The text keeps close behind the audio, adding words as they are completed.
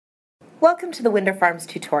Welcome to the Winder Farms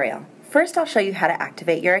tutorial. First, I'll show you how to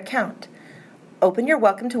activate your account. Open your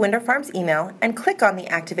Welcome to Winder Farms email and click on the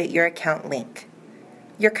Activate Your Account link.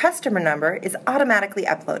 Your customer number is automatically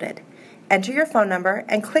uploaded. Enter your phone number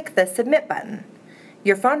and click the Submit button.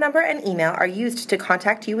 Your phone number and email are used to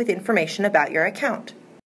contact you with information about your account.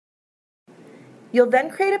 You'll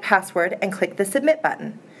then create a password and click the Submit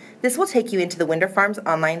button. This will take you into the Winder Farms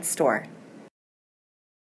online store.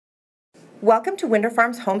 Welcome to Winder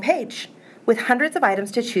Farms homepage. With hundreds of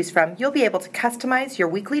items to choose from, you'll be able to customize your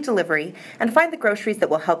weekly delivery and find the groceries that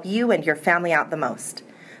will help you and your family out the most.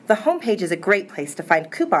 The homepage is a great place to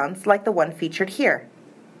find coupons like the one featured here.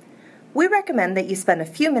 We recommend that you spend a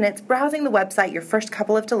few minutes browsing the website your first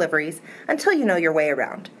couple of deliveries until you know your way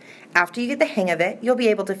around. After you get the hang of it, you'll be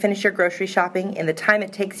able to finish your grocery shopping in the time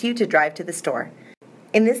it takes you to drive to the store.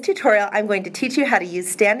 In this tutorial, I'm going to teach you how to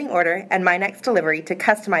use Standing Order and My Next Delivery to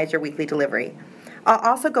customize your weekly delivery. I'll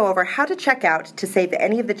also go over how to check out to save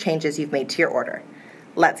any of the changes you've made to your order.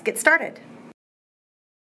 Let's get started.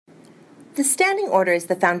 The Standing Order is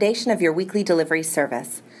the foundation of your weekly delivery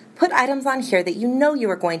service. Put items on here that you know you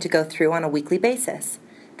are going to go through on a weekly basis.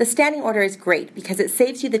 The Standing Order is great because it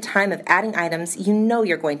saves you the time of adding items you know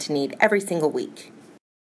you're going to need every single week.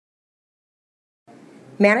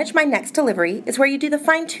 Manage My Next Delivery is where you do the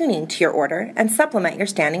fine-tuning to your order and supplement your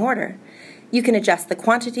standing order. You can adjust the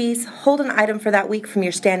quantities, hold an item for that week from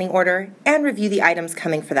your standing order, and review the items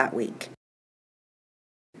coming for that week.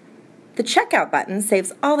 The Checkout button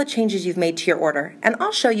saves all the changes you've made to your order, and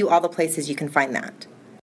I'll show you all the places you can find that.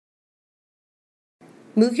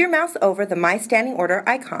 Move your mouse over the My Standing Order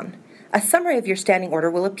icon. A summary of your standing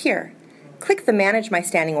order will appear. Click the Manage My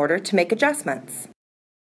Standing Order to make adjustments.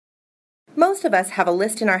 Most of us have a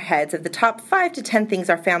list in our heads of the top 5 to 10 things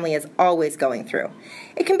our family is always going through.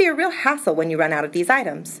 It can be a real hassle when you run out of these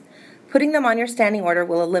items. Putting them on your standing order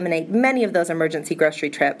will eliminate many of those emergency grocery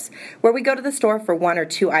trips where we go to the store for 1 or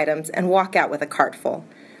 2 items and walk out with a cart full.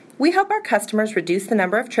 We help our customers reduce the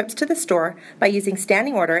number of trips to the store by using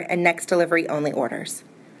standing order and next delivery only orders.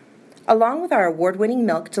 Along with our award-winning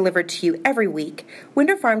milk delivered to you every week,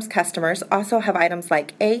 Winder Farms customers also have items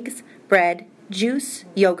like eggs, bread, juice,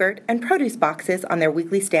 yogurt, and produce boxes on their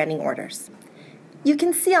weekly standing orders. You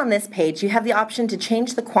can see on this page you have the option to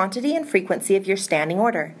change the quantity and frequency of your standing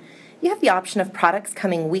order. You have the option of products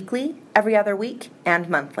coming weekly, every other week, and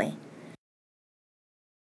monthly.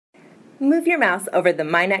 Move your mouse over the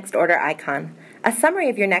My Next Order icon. A summary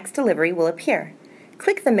of your next delivery will appear.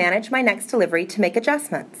 Click the Manage My Next Delivery to make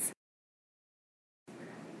adjustments.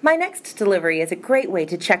 My Next Delivery is a great way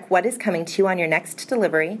to check what is coming to you on your next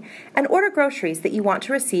delivery and order groceries that you want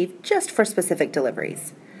to receive just for specific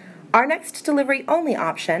deliveries. Our Next Delivery Only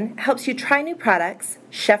option helps you try new products,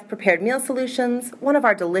 chef-prepared meal solutions, one of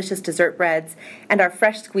our delicious dessert breads, and our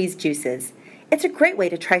fresh squeezed juices. It's a great way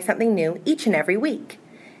to try something new each and every week.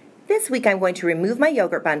 This week I'm going to remove my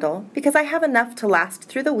yogurt bundle because I have enough to last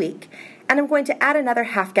through the week, and I'm going to add another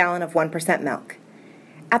half gallon of 1% milk.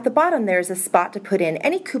 At the bottom there is a spot to put in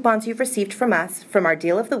any coupons you've received from us from our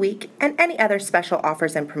Deal of the Week and any other special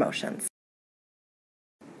offers and promotions.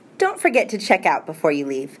 Don't forget to check out before you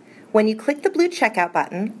leave. When you click the blue Checkout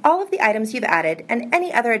button, all of the items you've added and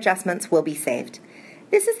any other adjustments will be saved.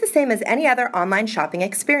 This is the same as any other online shopping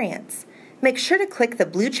experience. Make sure to click the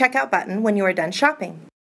blue Checkout button when you are done shopping.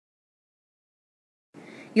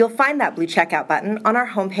 You'll find that blue Checkout button on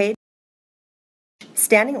our homepage,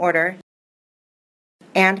 Standing Order,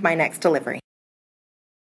 and My Next Delivery.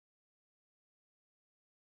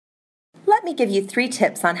 Let me give you 3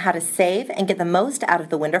 tips on how to save and get the most out of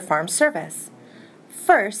the Winder Farms service.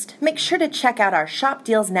 First, make sure to check out our Shop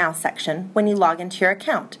Deals Now section when you log into your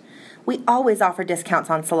account. We always offer discounts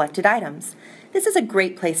on selected items. This is a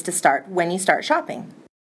great place to start when you start shopping.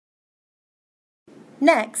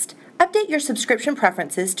 Next, update your subscription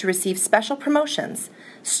preferences to receive special promotions.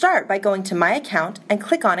 Start by going to My Account and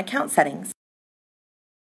click on Account Settings.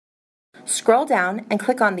 Scroll down and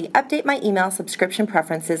click on the Update My Email Subscription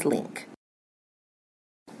Preferences link.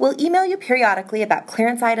 We'll email you periodically about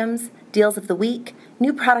clearance items, deals of the week,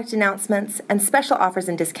 new product announcements, and special offers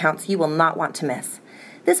and discounts you will not want to miss.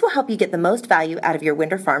 This will help you get the most value out of your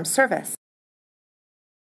Winder Farms service.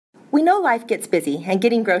 We know life gets busy and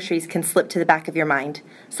getting groceries can slip to the back of your mind,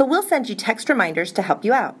 so we'll send you text reminders to help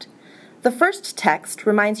you out. The first text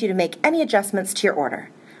reminds you to make any adjustments to your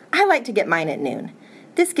order. I like to get mine at noon.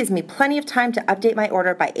 This gives me plenty of time to update my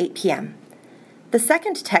order by 8 p.m. The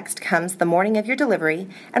second text comes the morning of your delivery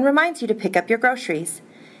and reminds you to pick up your groceries.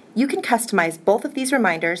 You can customize both of these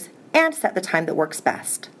reminders and set the time that works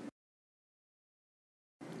best.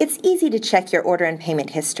 It's easy to check your order and payment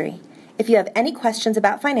history. If you have any questions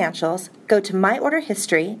about financials, go to My Order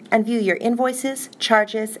History and view your invoices,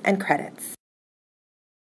 charges, and credits.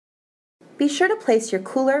 Be sure to place your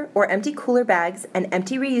cooler or empty cooler bags and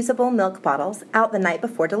empty reusable milk bottles out the night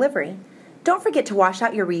before delivery. Don't forget to wash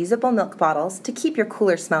out your reusable milk bottles to keep your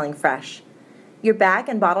cooler smelling fresh. Your bag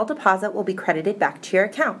and bottle deposit will be credited back to your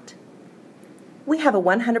account. We have a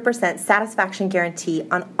 100% satisfaction guarantee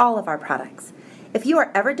on all of our products. If you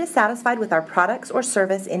are ever dissatisfied with our products or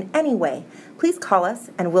service in any way, please call us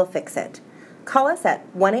and we'll fix it. Call us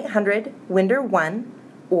at 1-800-WINDER-1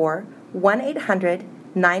 or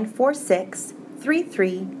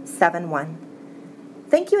 1-800-946-3371.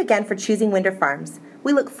 Thank you again for choosing Winder Farms.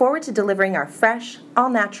 We look forward to delivering our fresh,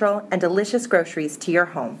 all-natural, and delicious groceries to your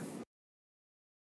home.